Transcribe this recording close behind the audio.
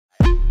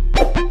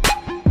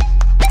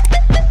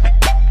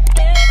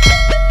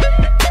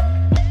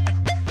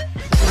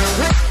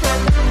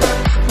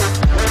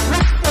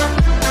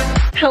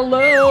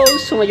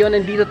ngayon,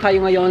 nandito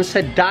tayo ngayon sa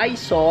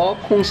Daiso,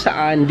 kung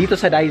saan, dito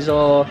sa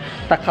Daiso,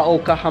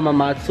 Takaoka,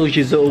 Hamamatsu,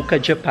 Shizuoka,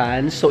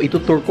 Japan. So,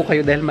 itutour ko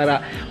kayo dahil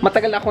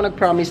matagal ako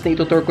nag-promise na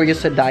itutour ko yun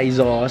sa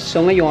Daiso.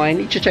 So,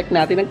 ngayon, i-check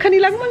natin ang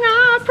kanilang mga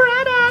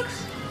products.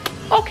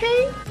 Okay?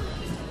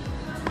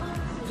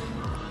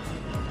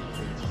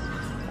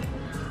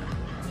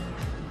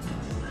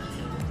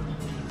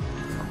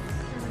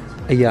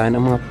 Ayan,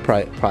 ang mga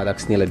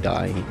products nila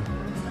dahil.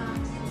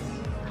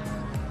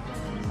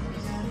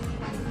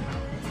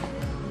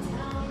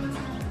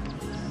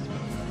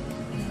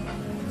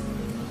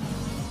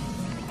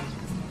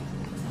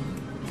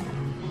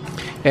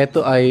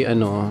 Ito ay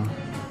ano,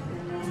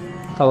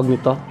 tawag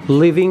nito,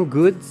 living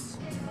goods.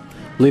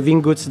 Living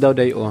goods daw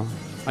dayo.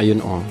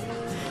 Ayun oh.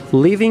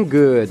 Living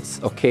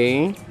goods,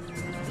 okay?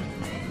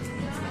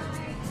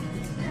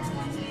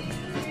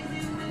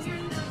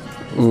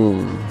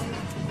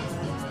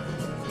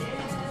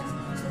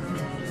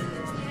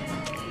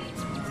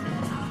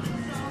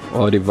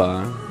 O,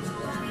 diba?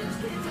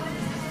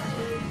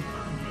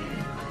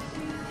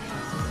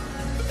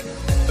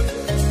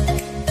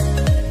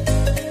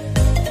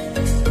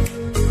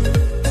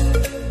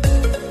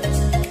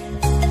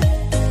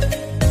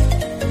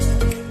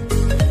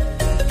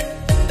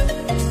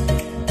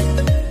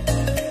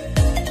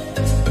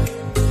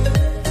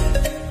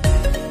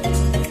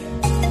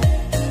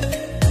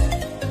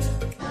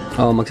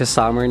 Oh,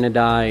 magsa-summer na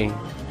dai.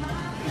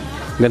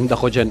 Ganda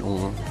ko dyan,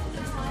 oh.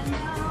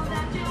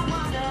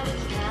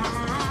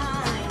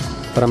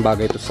 Parang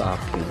bagay ito sa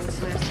akin.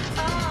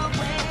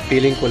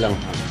 Feeling ko lang.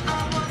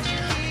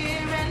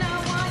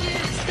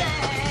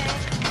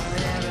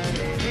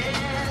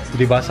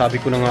 Diba, sabi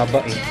ko na nga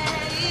ba eh.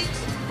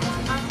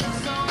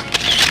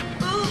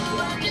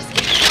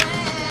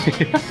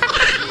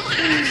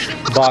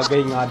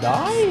 Bagay nga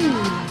dai.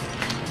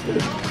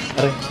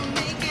 Aray.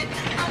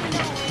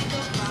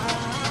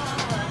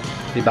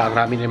 Diba, ang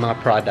rami ng mga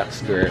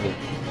products, girl.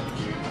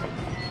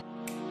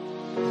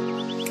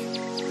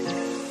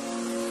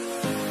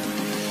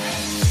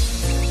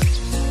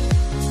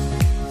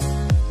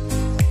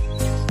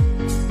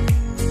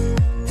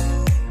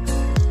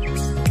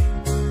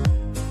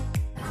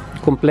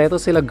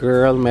 Kompleto sila,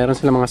 girl. Meron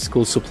sila mga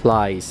school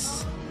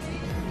supplies.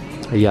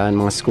 Ayan,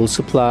 mga school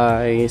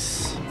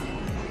supplies.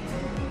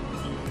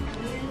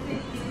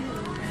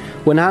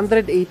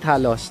 108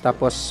 halos.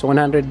 Tapos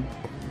 108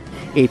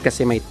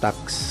 kasi may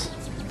tax.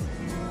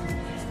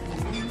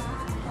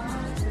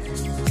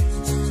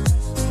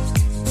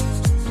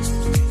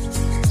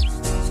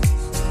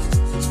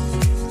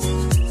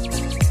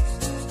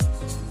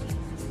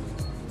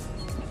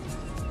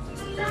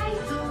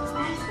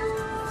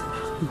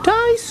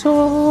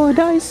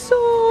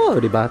 Daiso!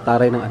 Diba?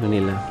 Taray ng ano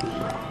nila.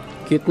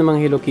 Cute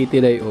namang Hello Kitty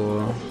day,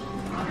 oh.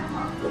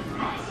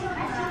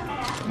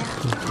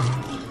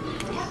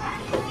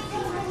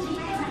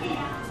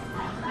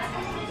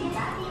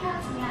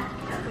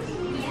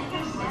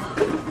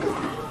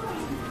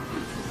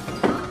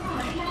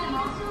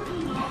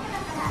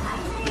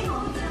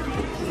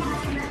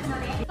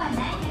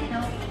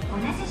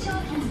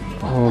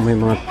 Oh, may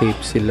mga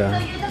tape sila.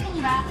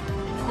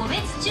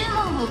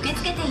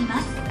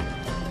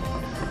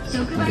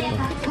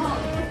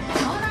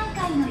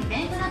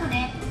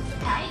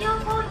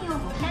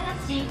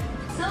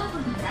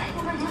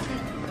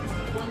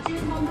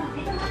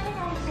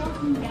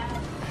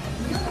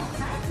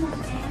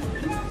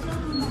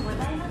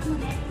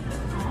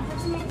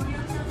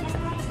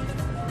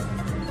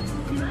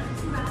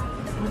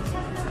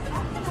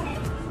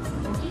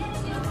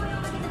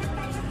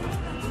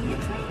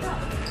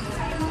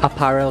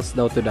 Apparels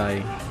daw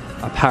today.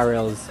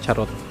 Apparels,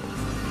 charot.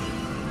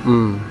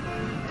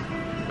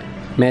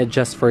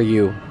 Medyas for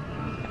you.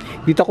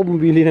 Dito ako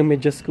bumili ng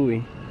medyas ko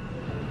eh.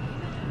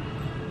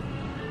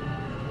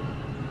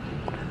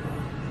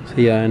 So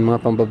yan,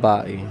 mga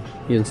pambabae.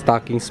 Yun,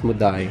 stockings mo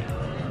dahil.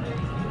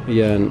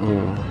 Yan,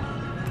 oh.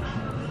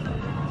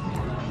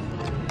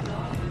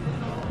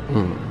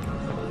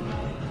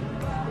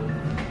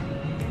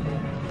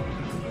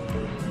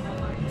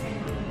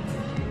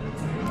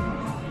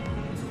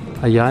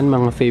 Ayan,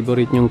 mga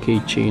favorite nyong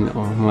keychain,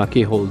 oh, mga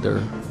key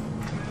holder.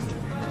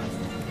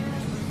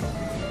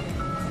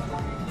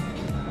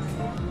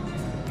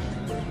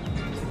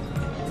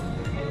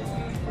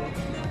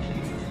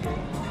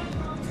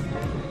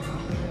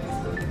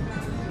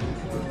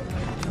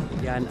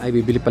 Yan, ay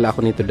bibili pala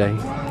ako nito, day.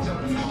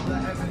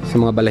 Sa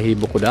mga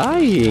balahibo ko,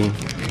 day.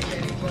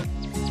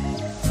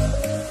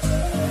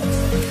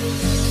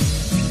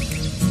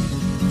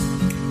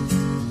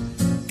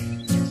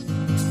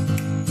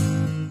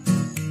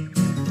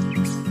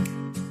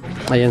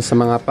 Ayan, sa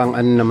mga pang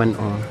ano naman,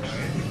 oh.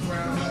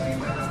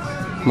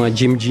 Mga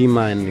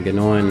gym-gyman,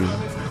 ganoon.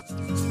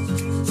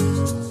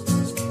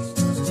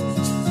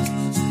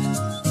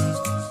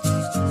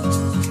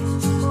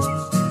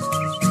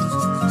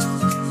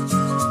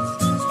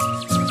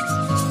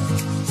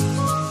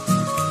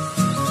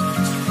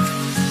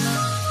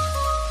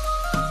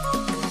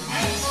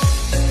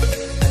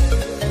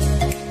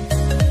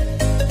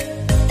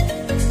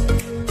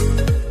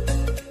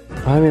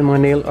 Ay, may may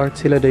mga nail art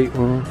sila day.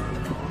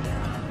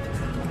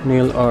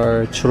 Nail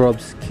art,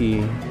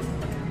 Swarovski.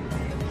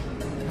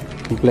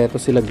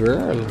 Kompleto sila,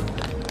 girl.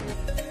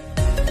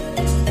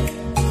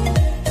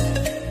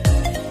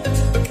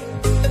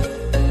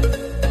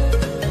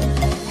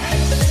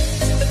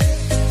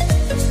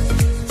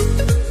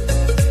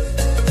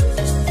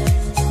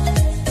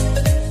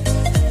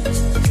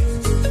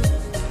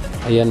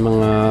 Ayan,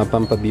 mga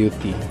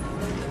pampa-beauty.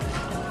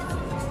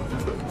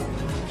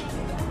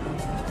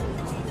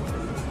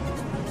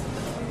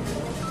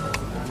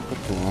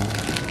 Ito.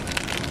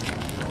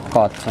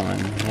 Cotton.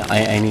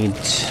 I need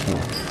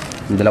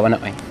dalawa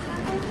na.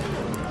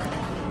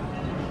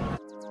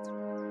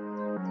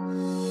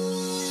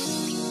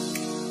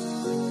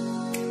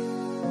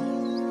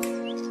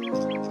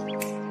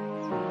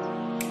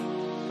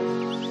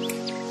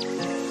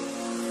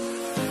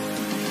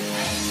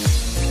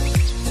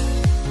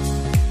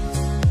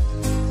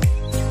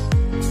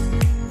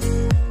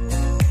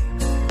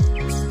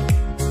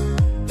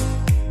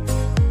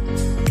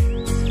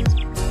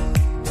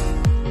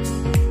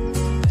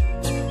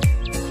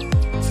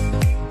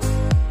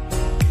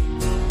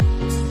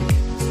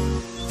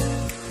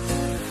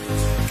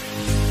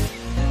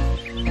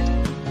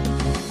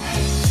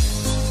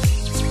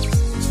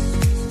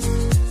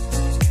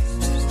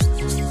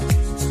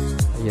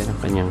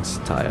 Kanyang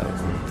style.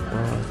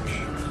 Watch.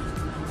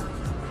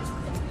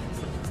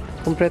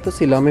 Kompleto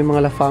sila. May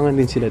mga lafangan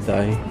din sila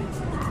dahil.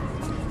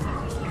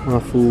 Mga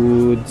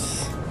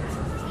foods.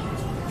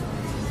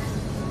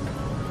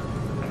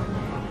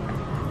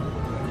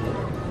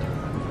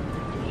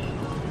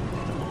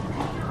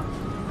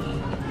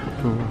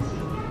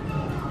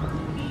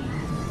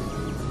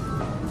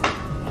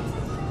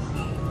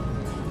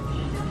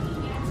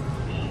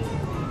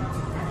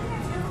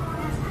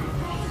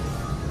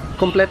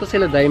 Kompleto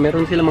sila dahil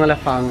meron sila mga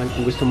lafangan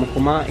kung gusto mo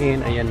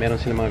kumain. Ayan, meron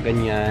sila mga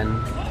ganyan.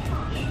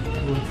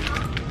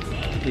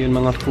 Ayun,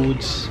 mga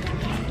foods.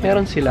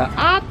 Meron sila.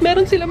 At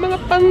meron sila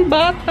mga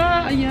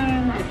pangbata.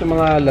 Ayan. Ito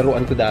mga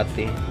laruan ko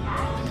dati.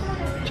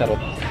 Charot.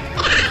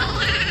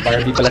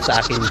 Barbie pala sa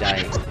akin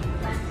dahil.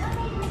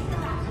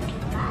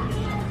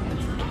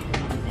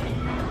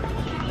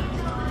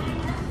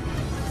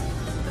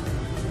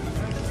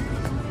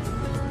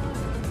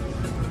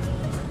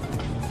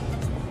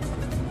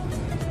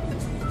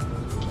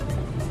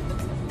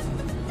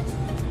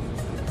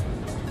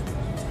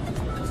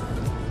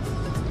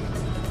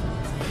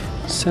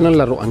 Saan ang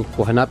laruan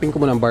ko? Hanapin ko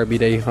muna ang Barbie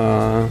day,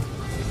 ha?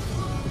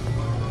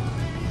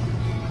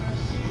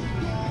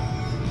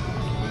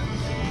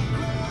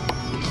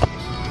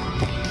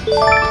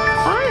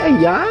 Ay,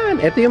 ayan!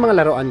 Ito yung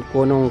mga laruan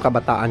ko nung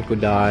kabataan ko,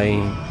 day.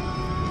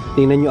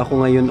 Tingnan nyo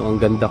ako ngayon, ang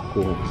ganda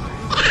ko.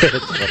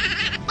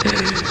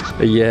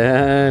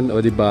 Ayan,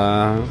 o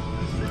diba?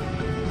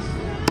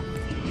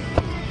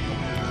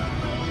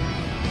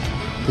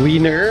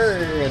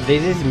 Winner!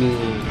 This is me.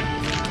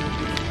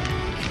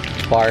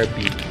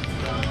 Barbie.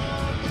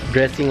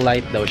 Dressing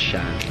light daw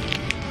siya.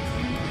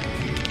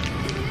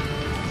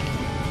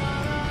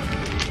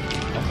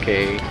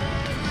 Okay.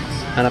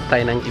 Hanap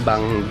tayo ng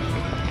ibang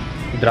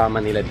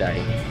drama nila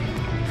dahil.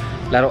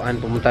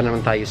 Laruan, pumunta naman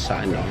tayo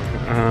sa ano.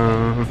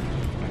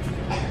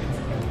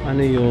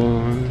 Ano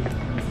yun?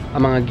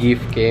 Ang mga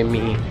gift,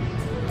 Kemi.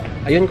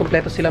 Ayun,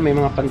 kompleto sila. May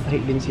mga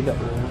pantahi din sila.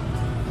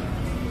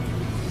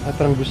 Oh. At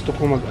parang gusto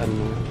ko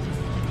mag-ano.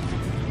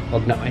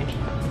 Huwag na ay.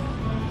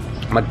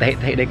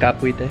 Magtahi-tahi day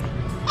kapoy tayo.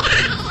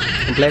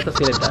 Kompleto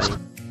sila tayo.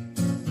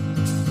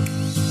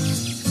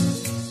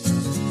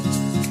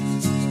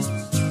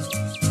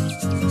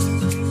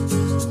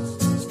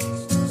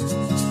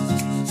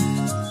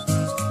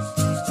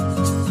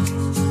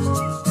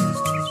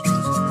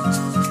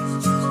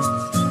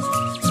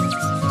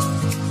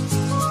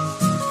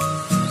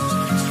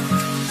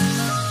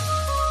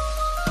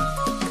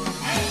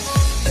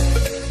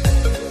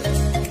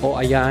 Oh,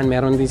 ayan,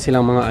 meron din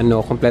silang mga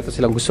ano, kompleto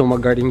silang gusto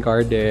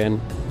mag-garden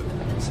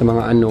sa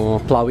mga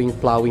ano, plowing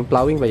ba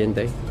yan,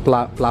 day?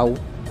 Plow.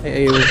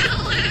 Ay, ayun.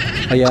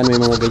 Ayan, may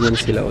mga ganyan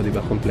sila, o,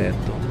 diba,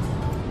 kompleto.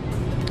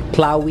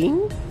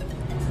 Plowing?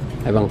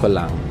 Ewan ko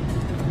lang.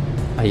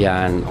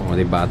 Ayan, o,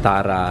 diba,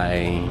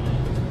 taray.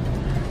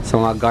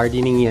 So, mga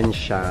gardening yan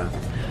siya.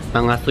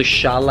 Mga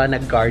sosyala na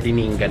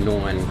gardening,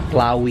 ganun.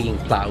 Plowing.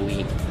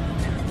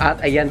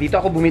 At, ayan, dito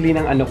ako bumili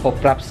ng ano ko,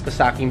 props ko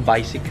sa aking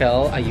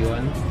bicycle.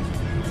 Ayun.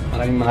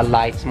 Maraming mga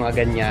lights,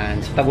 mga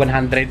ganyan. So, tag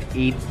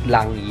 108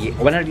 lang.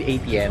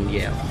 108 yen,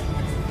 yeah.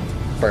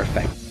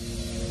 Perfect.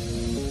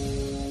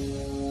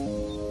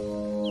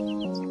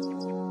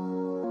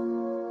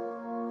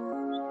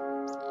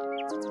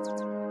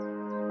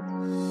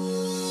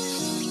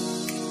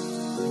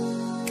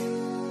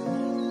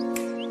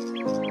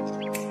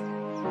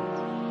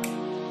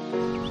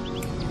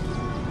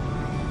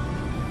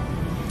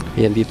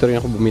 Ayan, dito rin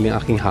ako bumili ng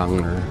aking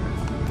hanger.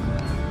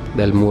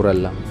 Dahil mura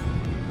lang.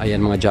 Ayan,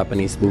 mga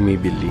Japanese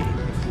bumibili.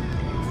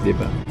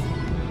 Diba?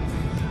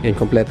 Ayan,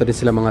 kompleto din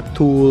sila mga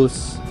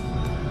tools.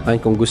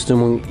 Ayan, kung gusto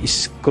mong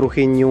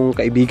iskruhin yung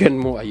kaibigan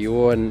mo,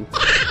 ayun.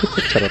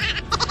 Charot.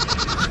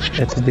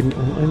 Ito din,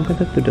 oh, ang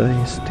ganda to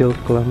dahil steel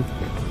clamp.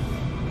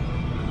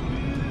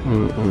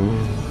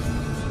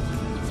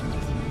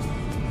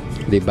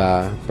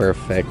 Diba?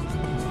 Perfect.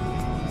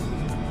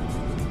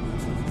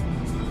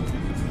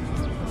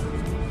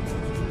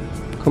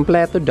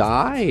 Kompleto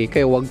dahil.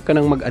 Kaya wag ka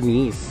nang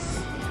mag-anis.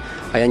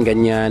 Ayan,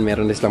 ganyan.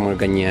 Meron din silang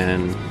mga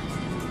ganyan.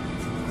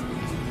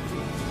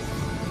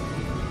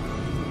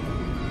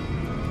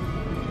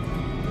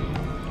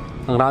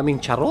 Ang raming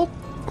charot.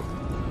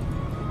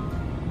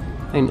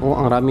 Ayun, oh,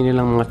 ang rami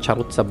nilang mga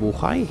charot sa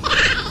buhay.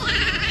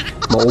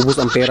 Maubos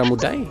ang pera mo,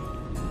 day.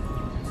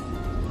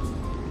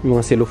 May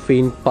mga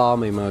cellophane pa,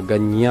 may mga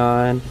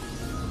ganyan.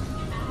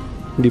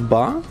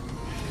 Diba?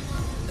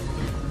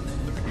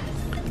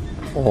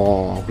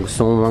 Oh,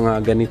 gusto mo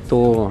mga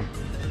ganito.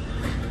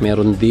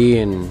 Meron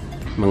din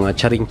mga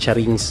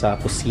charing-charing sa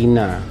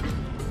kusina.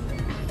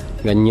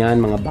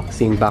 Ganyan, mga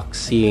boxing.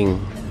 Tapos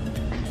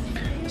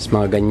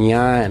mga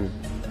ganyan.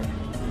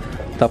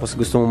 Tapos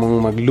gusto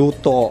mong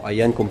magluto.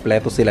 Ayan,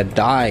 kompleto sila,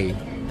 dai.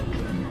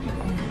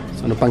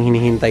 So, ano pang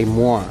hinihintay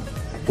mo?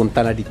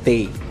 Punta na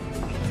dite.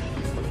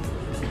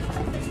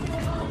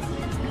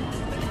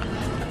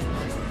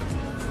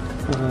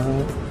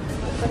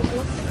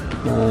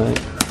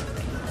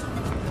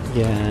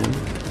 Yan.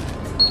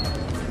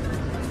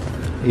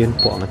 Ayun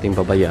po ang ating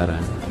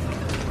babayaran.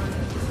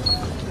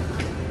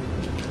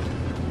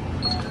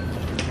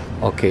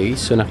 Okay,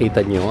 so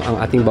nakita nyo,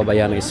 ang ating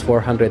babayaran is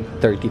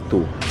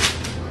 432.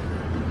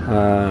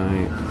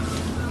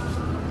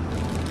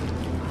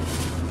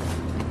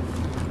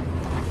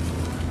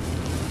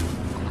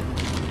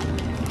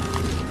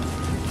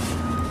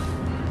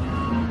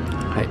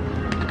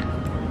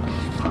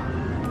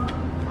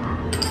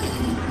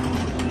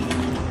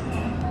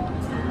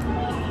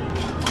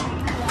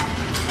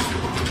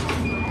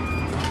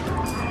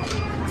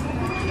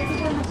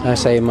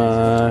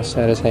 Arasaimasu.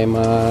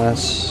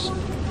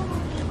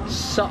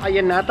 So,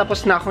 ayan na.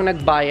 Tapos na akong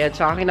nagbayad.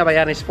 So, aking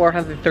nabayaran is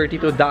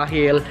 432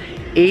 dahil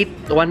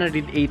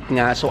 108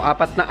 nga. So,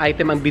 apat na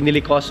item ang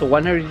binili ko. So,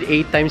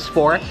 108 times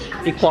 4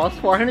 equals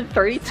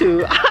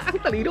 432. Ang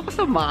talino ko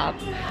sa math.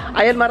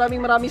 Ayan,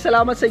 maraming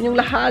salamat sa inyong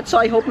lahat. So,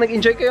 I hope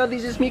nag-enjoy kayo.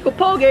 This is Miko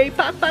Pogay.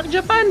 Pak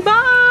Japan.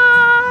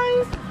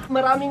 Bye!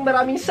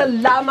 Maraming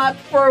salamat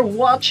for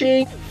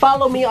watching.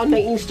 Follow me on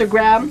my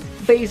Instagram,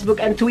 Facebook,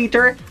 and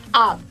Twitter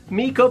at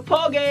Miko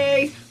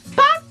Pogay.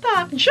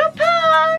 Pak Japan!